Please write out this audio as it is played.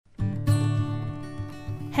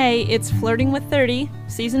Hey, it's Flirting with 30,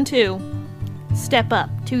 Season 2. Step up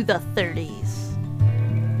to the 30s.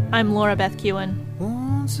 I'm Laura Beth Kewen.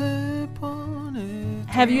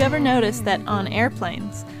 Have you ever noticed that on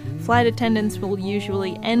airplanes, flight attendants will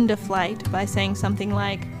usually end a flight by saying something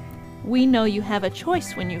like, "We know you have a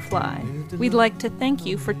choice when you fly. We'd like to thank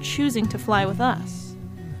you for choosing to fly with us."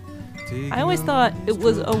 I always thought it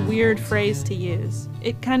was a weird phrase to use.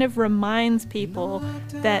 It kind of reminds people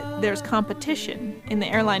that there's competition in the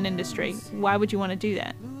airline industry. Why would you want to do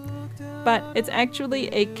that? But it's actually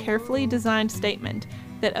a carefully designed statement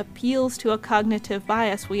that appeals to a cognitive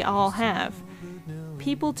bias we all have.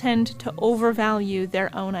 People tend to overvalue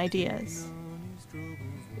their own ideas.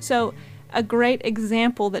 So, a great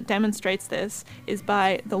example that demonstrates this is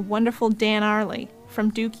by the wonderful Dan Ariely from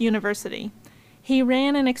Duke University. He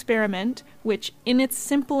ran an experiment which, in its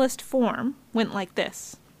simplest form, went like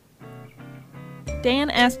this. Dan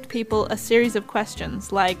asked people a series of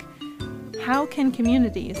questions like, how can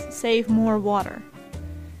communities save more water?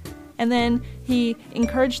 And then he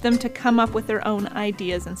encouraged them to come up with their own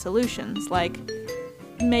ideas and solutions, like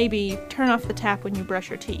maybe turn off the tap when you brush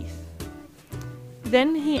your teeth.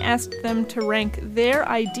 Then he asked them to rank their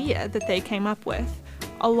idea that they came up with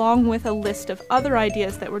along with a list of other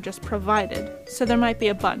ideas that were just provided. So there might be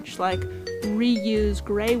a bunch, like reuse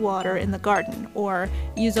gray water in the garden, or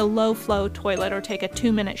use a low-flow toilet, or take a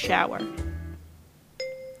 2-minute shower.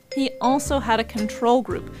 He also had a control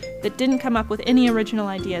group that didn't come up with any original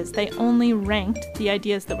ideas. They only ranked the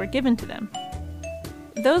ideas that were given to them.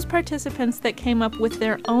 Those participants that came up with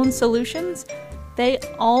their own solutions, they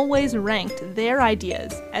always ranked their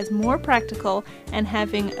ideas as more practical and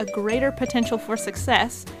having a greater potential for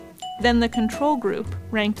success than the control group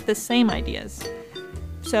ranked the same ideas.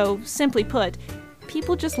 So, simply put,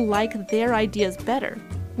 people just like their ideas better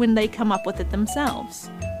when they come up with it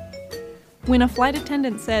themselves. When a flight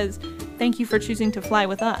attendant says, "Thank you for choosing to fly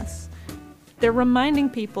with us," they're reminding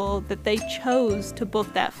people that they chose to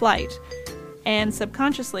book that flight, and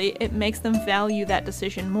subconsciously it makes them value that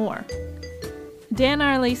decision more. Dan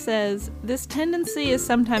Ariely says this tendency is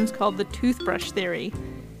sometimes called the toothbrush theory,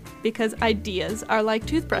 because ideas are like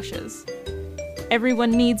toothbrushes.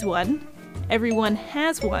 Everyone needs one, everyone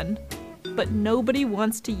has one, but nobody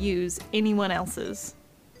wants to use anyone else's.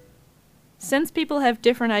 Since people have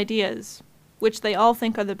different ideas, which they all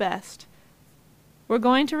think are the best, we're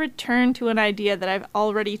going to return to an idea that I've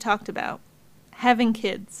already talked about, having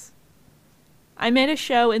kids. I made a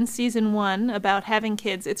show in Season 1 about having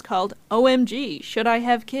kids. It's called OMG, Should I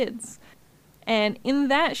Have Kids? And in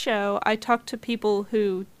that show, I talked to people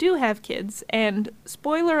who do have kids, and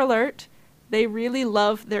spoiler alert, they really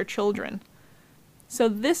love their children. So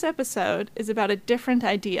this episode is about a different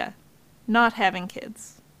idea, not having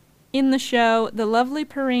kids. In the show, the lovely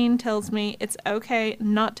Perrine tells me it's okay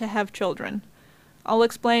not to have children. I'll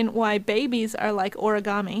explain why babies are like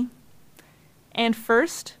origami. And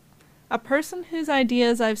first, a person whose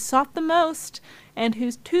ideas I've sought the most and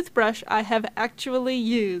whose toothbrush I have actually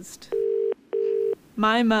used.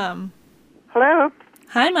 My mom. Hello.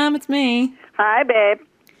 Hi, Mom, it's me. Hi, babe.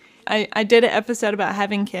 I did an episode about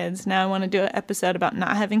having kids. Now I want to do an episode about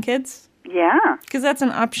not having kids. Yeah. Because that's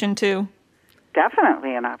an option, too.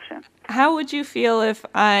 Definitely an option. How would you feel if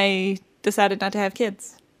I decided not to have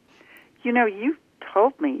kids? You know, you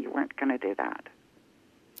told me you weren't going to do that.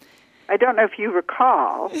 I don't know if you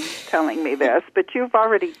recall telling me this, but you've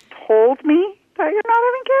already told me that you're not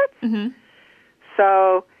having kids. Mm-hmm.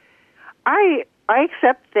 So I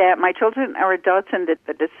accept that my children are adults and that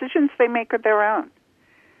the decisions they make are their own.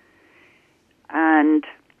 And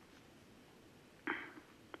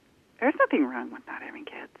there's nothing wrong with not having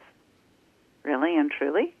kids, really and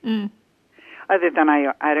truly. Mm. Other than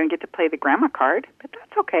I don't get to play the grandma card, but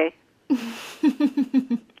that's okay.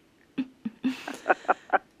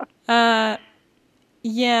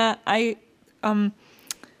 Yeah, I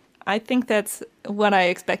think that's what I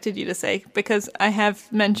expected you to say, because I have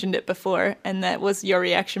mentioned it before, and that was your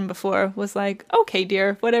reaction before, was like, okay,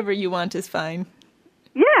 dear, whatever you want is fine.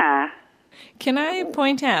 Yeah. Can I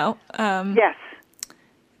point out Yes.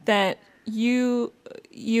 that you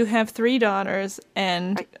have 3 daughters,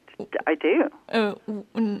 and I do.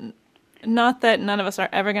 Not that none of us are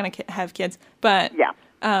ever going to have kids, but yeah.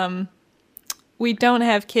 We don't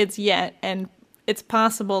have kids yet, and it's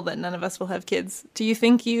possible that none of us will have kids. Do you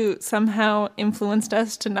think you somehow influenced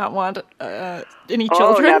us to not want any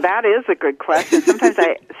children? Oh, now that is a good question.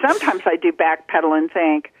 Sometimes I do backpedal and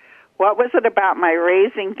think, what was it about my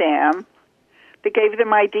raising them that gave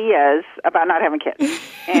them ideas about not having kids?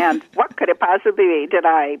 And what could it possibly be? Did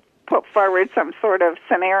I put forward some sort of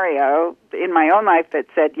scenario in my own life that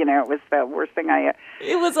said, it was the worst thing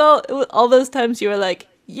It was all those times you were like,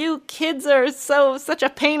 you kids are such a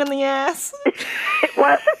pain in the ass. It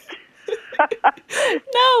wasn't.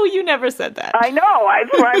 No, you never said that. I know.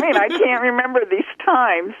 That's what I mean. I can't remember these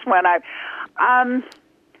times when I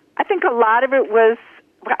think a lot of it was,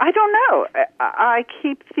 I don't know. I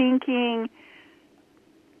keep thinking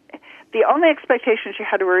the only expectations you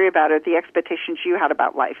had to worry about are the expectations you had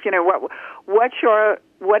about life. What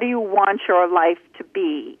do you want your life to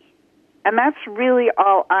be? And that's really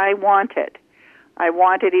all I wanted. I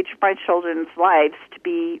wanted each of my children's lives to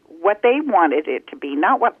be what they wanted it to be,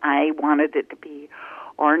 not what I wanted it to be,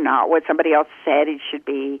 or not what somebody else said it should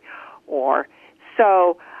be.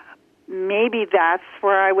 So maybe that's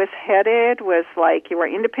where I was headed, was like, you are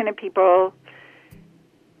independent people.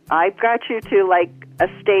 I've got you to like a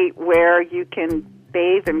state where you can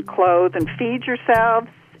bathe and clothe and feed yourselves,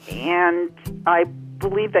 and I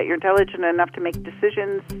believe that you're intelligent enough to make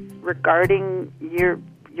decisions regarding your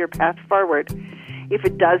path forward. If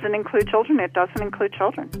it doesn't include children, it doesn't include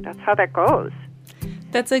children. That's how that goes.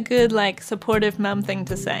 That's a good, supportive mom thing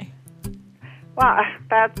to say. Well,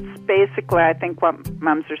 that's basically, I think, what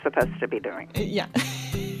moms are supposed to be doing. Yeah.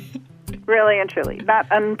 Really and truly. Not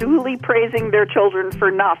unduly praising their children for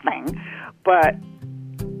nothing, but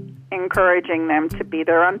encouraging them to be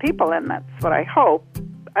their own people, and that's what I hope.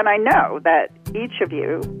 And I know that each of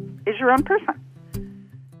you is your own person.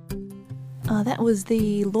 That was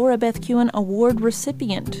the Laura Beth Kewen Award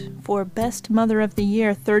recipient for Best Mother of the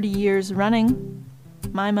Year 30 years running,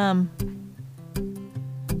 my mom.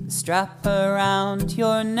 Strap around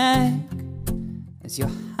your neck as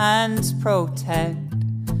your hands protect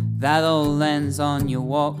that old lens on your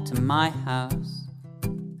walk to my house.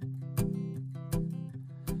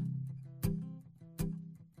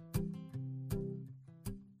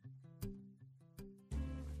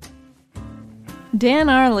 Dan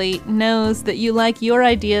Arley knows that you like your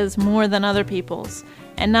ideas more than other people's.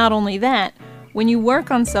 And not only that, when you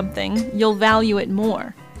work on something, you'll value it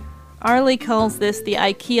more. Arley calls this the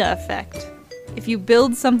IKEA effect. If you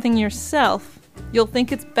build something yourself, you'll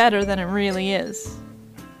think it's better than it really is.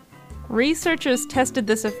 Researchers tested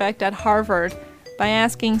this effect at Harvard by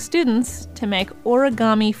asking students to make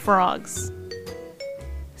origami frogs.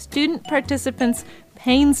 Student participants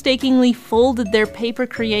painstakingly folded their paper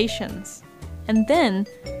creations, and then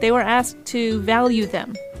they were asked to value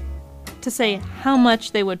them, to say how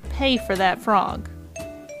much they would pay for that frog.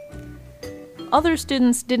 Other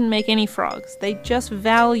students didn't make any frogs. They just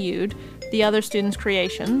valued the other students'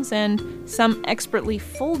 creations, and some expertly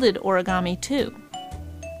folded origami too.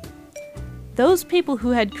 Those people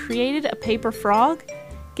who had created a paper frog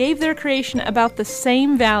gave their creation about the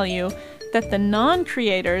same value that the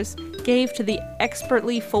non-creators gave to the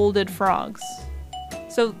expertly folded frogs.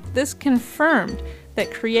 So this confirmed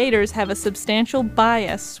that creators have a substantial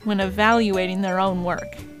bias when evaluating their own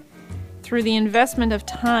work. Through the investment of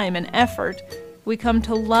time and effort, we come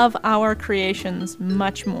to love our creations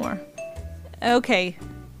much more. Okay,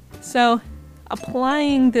 so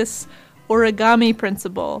applying this origami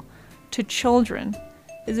principle to children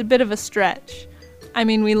is a bit of a stretch. I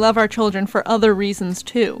mean, we love our children for other reasons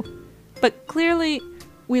too. But clearly,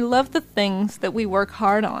 we love the things that we work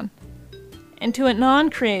hard on. And to a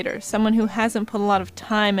non-creator, someone who hasn't put a lot of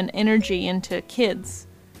time and energy into kids,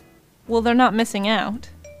 well, they're not missing out,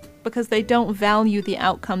 because they don't value the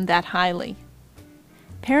outcome that highly.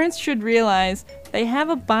 Parents should realize they have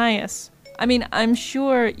a bias. I mean, I'm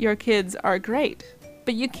sure your kids are great,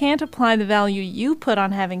 but you can't apply the value you put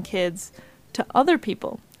on having kids to other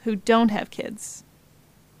people who don't have kids.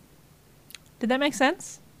 Did that make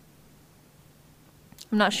sense?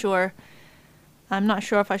 I'm not sure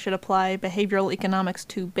if I should apply behavioral economics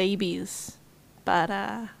to babies, but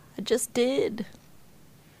I just did.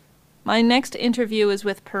 My next interview is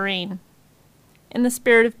with Perrine. In the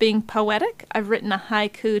spirit of being poetic, I've written a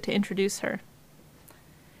haiku to introduce her.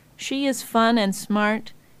 She is fun and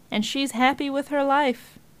smart, and she's happy with her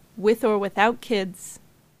life, with or without kids.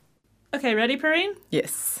 Okay, ready, Perrine?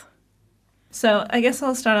 Yes. So I guess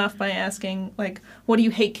I'll start off by asking, what do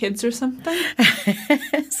you hate kids or something?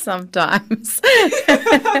 Sometimes.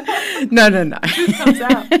 No. Truth comes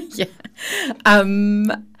out. Yeah.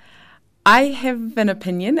 I have an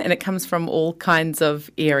opinion, and it comes from all kinds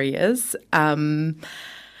of areas.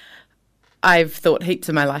 I've thought heaps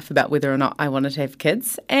in my life about whether or not I wanted to have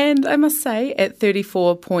kids, and I must say, at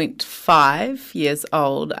 34.5 years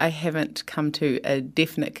old, I haven't come to a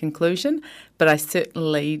definite conclusion, but I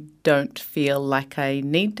certainly don't feel like I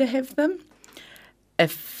need to have them.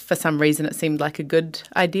 If for some reason it seemed like a good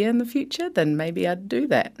idea in the future, then maybe I'd do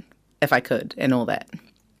that. if I could and all that.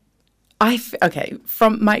 Okay,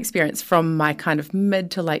 from my experience, from my kind of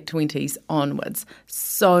mid to late 20s onwards,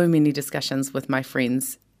 so many discussions with my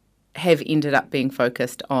friends have ended up being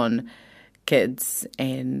focused on kids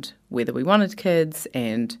and whether we wanted kids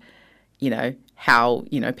and, how,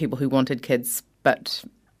 people who wanted kids but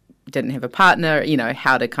didn't have a partner,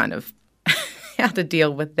 how to kind of, how to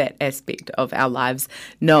deal with that aspect of our lives,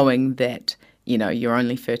 knowing that, you're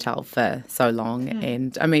only fertile for so long.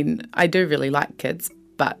 And, I do really like kids,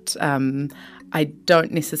 but I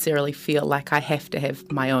don't necessarily feel like I have to have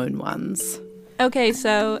my own ones. Okay,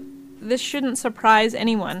 so this shouldn't surprise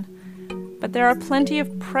anyone, but there are plenty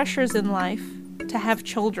of pressures in life to have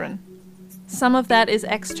children. Some of that is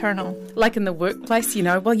external. Like in the workplace,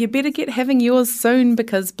 well, you better get having yours soon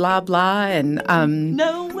because blah, blah, and...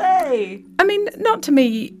 No way! Not to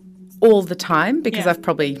me all the time, because I've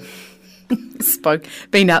probably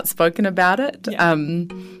been outspoken about it. Yeah.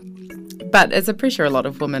 But it's a pressure a lot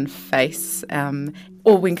of women face,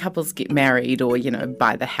 or when couples get married or,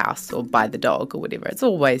 buy the house or buy the dog or whatever. It's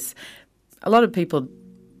always, a lot of people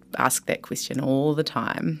ask that question all the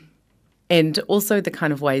time. And also the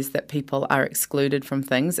kind of ways that people are excluded from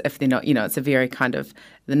things if they're not, it's a very kind of,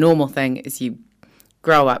 the normal thing is you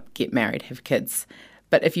grow up, get married, have kids.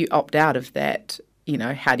 But if you opt out of that,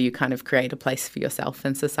 how do you kind of create a place for yourself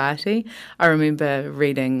in society? I remember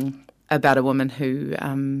reading about a woman who...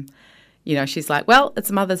 she's like, well,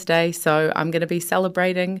 it's Mother's Day, so I'm going to be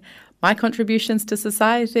celebrating my contributions to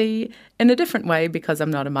society in a different way because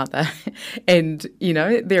I'm not a mother. And,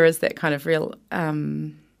 there is that kind of real,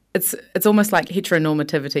 it's almost like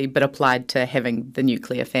heteronormativity, but applied to having the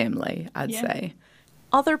nuclear family, I'd say.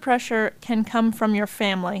 Other pressure can come from your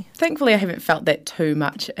family. Thankfully, I haven't felt that too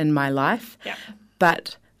much in my life. Yeah.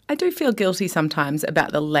 But I do feel guilty sometimes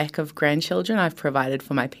about the lack of grandchildren I've provided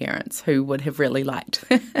for my parents who would have really liked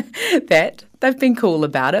that. They've been cool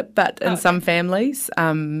about it, but in some families,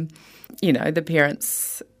 the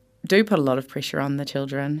parents do put a lot of pressure on the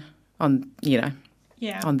children, on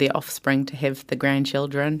their offspring to have the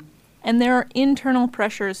grandchildren. And there are internal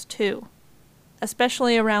pressures too,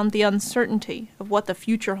 especially around the uncertainty of what the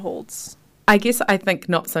future holds. I guess I think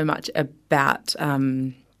not so much about...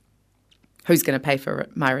 who's going to pay for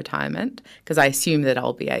my retirement, because I assume that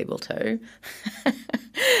I'll be able to.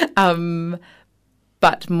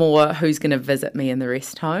 But more who's going to visit me in the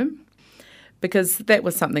rest home, because that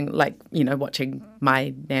was something like, watching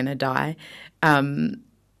my Nana die.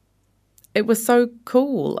 It was so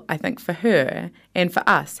cool, I think, for her and for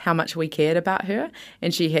us, how much we cared about her.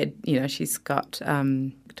 And she had, she's got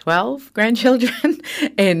 12 grandchildren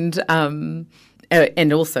and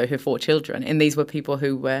also her 4 children. And these were people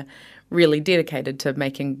who were really dedicated to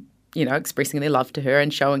making, expressing their love to her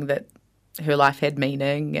and showing that her life had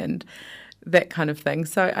meaning and that kind of thing.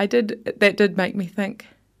 So that did make me think,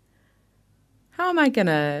 how am I going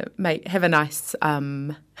to have a nice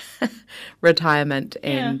retirement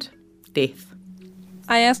and death?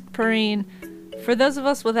 I asked Perrine, for those of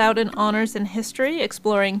us without an honors in history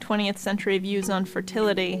exploring 20th century views on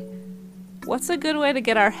fertility, what's a good way to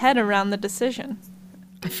get our head around the decision?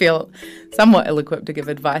 I feel somewhat ill-equipped to give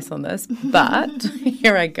advice on this, but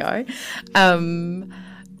here I go.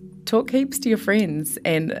 Talk heaps to your friends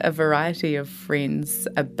and a variety of friends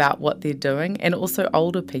about what they're doing, and also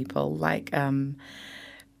older people, like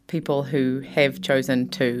people who have chosen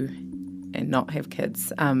to and not have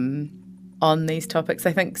kids on these topics.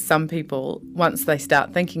 I think some people, once they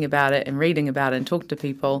start thinking about it and reading about it and talk to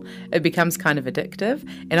people, it becomes kind of addictive.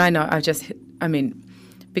 And I know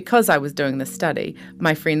because I was doing this study,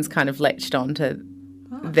 my friends kind of latched on to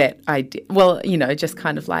that idea. Well, just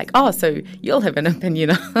kind of like, oh, so you'll have an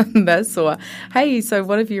opinion on this, or, hey, so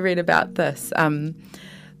what have you read about this?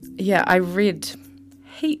 I read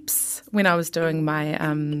heaps when I was doing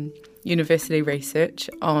my university research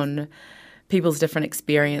on people's different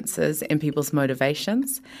experiences and people's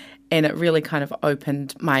motivations, and it really kind of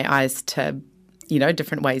opened my eyes to,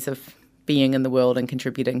 different ways of being in the world and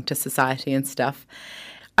contributing to society and stuff.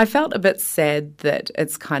 I felt a bit sad that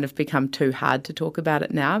it's kind of become too hard to talk about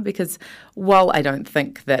it now, because while I don't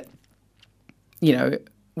think that,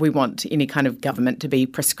 we want any kind of government to be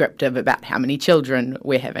prescriptive about how many children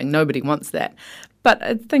we're having, nobody wants that. But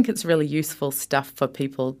I think it's really useful stuff for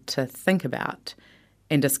people to think about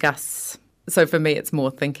and discuss. So for me, it's more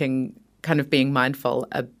thinking, kind of being mindful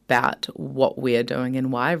about what we're doing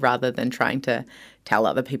and why, rather than trying to tell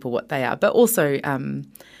other people what they are. But also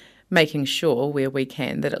making sure where we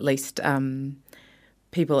can that at least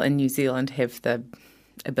people in New Zealand have the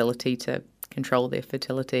ability to control their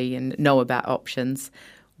fertility and know about options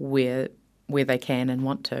where they can and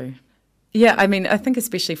want to. Yeah, I think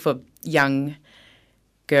especially for young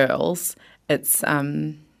girls, it's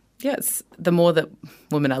the more that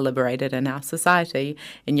women are liberated in our society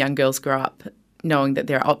and young girls grow up knowing that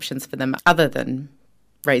there are options for them other than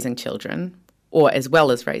raising children, or as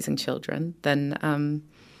well as raising children, then,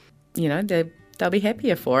 they'll be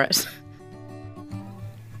happier for it.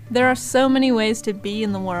 There are so many ways to be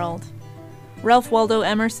in the world. Ralph Waldo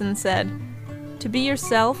Emerson said, "To be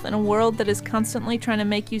yourself in a world that is constantly trying to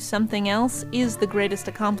make you something else is the greatest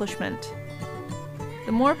accomplishment."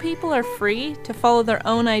 The more people are free to follow their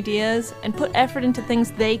own ideas and put effort into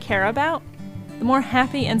things they care about, the more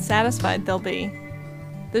happy and satisfied they'll be.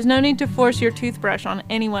 There's no need to force your toothbrush on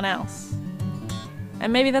anyone else.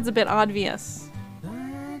 And maybe that's a bit obvious,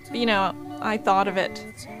 but I thought of it,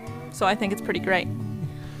 so I think it's pretty great.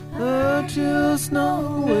 I just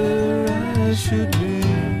know where I should be.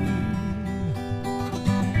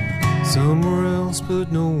 Somewhere else,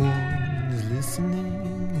 but no one is listening.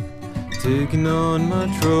 Taking on my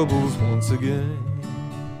troubles once again.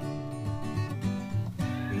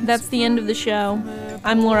 That's the end of the show.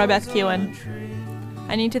 I'm Laura Beth Kewen.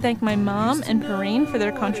 I need to thank my mom and Perrine for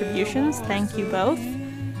their contributions. Thank you both.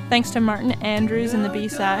 Thanks to Martin Andrews and the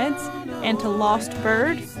B-Sides, and to Lost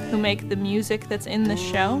Bird, who make the music that's in this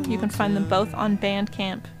show. You can find them both on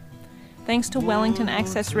Bandcamp. Thanks to Wellington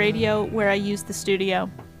Access Radio, where I use the studio.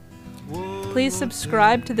 Please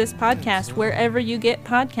subscribe to this podcast wherever you get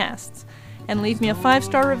podcasts, and leave me a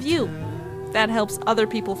 5-star review. That helps other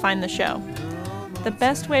people find the show. The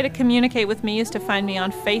best way to communicate with me is to find me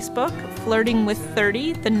on Facebook, Flirting with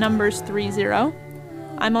 30, the number's 30.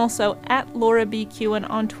 I'm also at Laura B. Kewen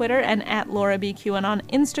on Twitter and at Laura B. Kewen on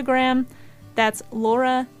Instagram. That's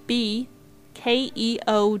Laura B.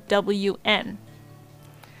 Keown.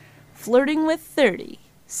 Flirting with 30,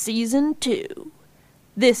 Season 2.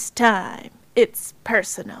 This time, it's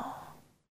personal.